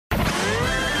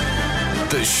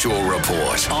The Shore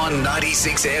Report on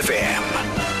 96 FM.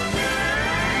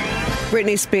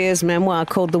 Britney Spears' memoir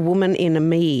called The Woman in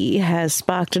Me has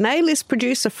sparked an A-list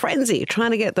producer frenzy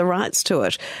trying to get the rights to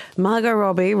it. Margot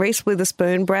Robbie, Reese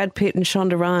Witherspoon, Brad Pitt and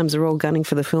Shonda Rhimes are all gunning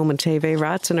for the film and TV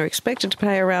rights and are expected to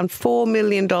pay around $4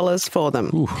 million for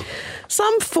them. Ooh.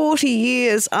 Some 40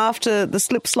 years after the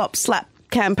Slip Slop Slap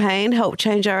campaign helped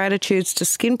change our attitudes to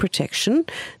skin protection,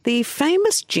 the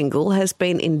famous jingle has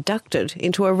been inducted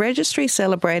into a registry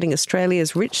celebrating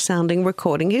Australia's rich-sounding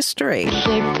recording history.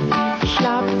 Slip,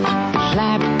 slop,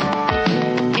 slap,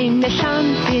 in the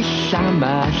sun this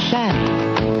summer, slap,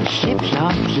 slip,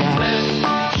 slop,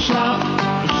 slap, slop,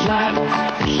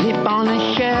 slap, slip on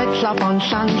a shirt, slop on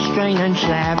sunscreen and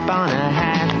slap on a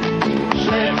hat,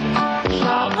 slip.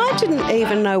 I didn't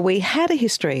even know we had a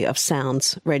history of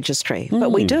sounds registry,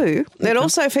 but we do. It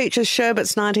also features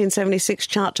Sherbert's 1976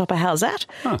 chart topper How's That?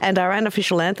 And our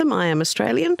unofficial anthem, I Am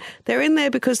Australian. They're in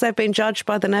there because they've been judged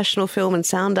by the National Film and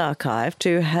Sound Archive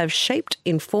to have shaped,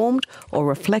 informed or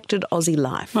reflected Aussie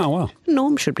life. Oh, wow.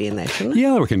 Norm should be in there, shouldn't it?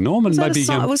 Yeah, I reckon Norm. And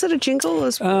Was it a jingle?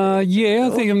 Yeah,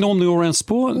 I think normally all around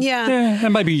sport. Yeah.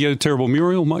 And maybe Terrible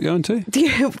Muriel might go into.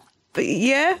 Yeah.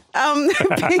 Yeah.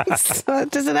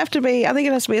 Does it have to be? I think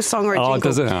it has to be a song or a jingle. Oh,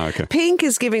 does it? Oh, okay. Pink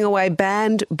is giving away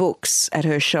banned books at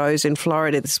her shows in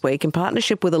Florida this week in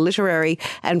partnership with a literary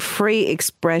and free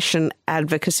expression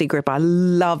advocacy group. I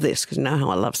love this because you know how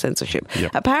I love censorship.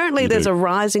 Yep, Apparently there's a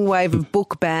rising wave of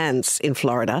book bans in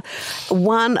Florida.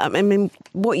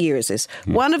 What year is this?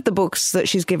 One of the books that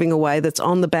she's giving away that's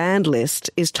on the banned list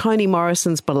is Toni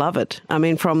Morrison's Beloved.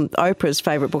 From Oprah's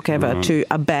favourite book ever to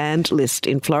a banned list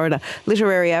in Florida.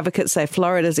 Literary advocates say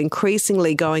Florida's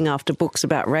increasingly going after books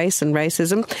about race and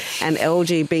racism and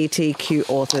LGBTQ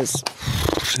authors.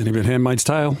 Any bit Handmaid's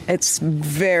Tale? It's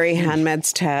very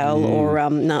Handmaid's Tale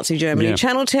or Nazi Germany. Yeah.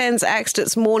 Channel 10's axed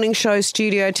its morning show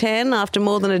Studio 10 after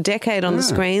more than a decade on the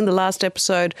screen. The last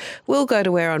episode will go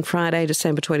to air on Friday,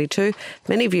 December 22.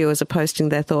 Many viewers are posting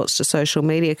their thoughts to social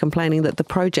media, complaining that the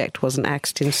project wasn't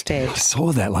axed instead. I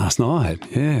saw that last night.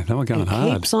 Yeah, they were going hard.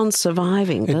 It keeps on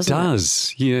surviving, doesn't it? It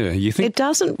does, yeah. You think it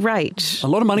doesn't rate. A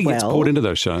lot of money gets poured into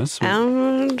those shows. I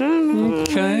don't know.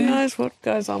 Okay. Who knows what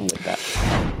goes on with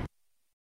that?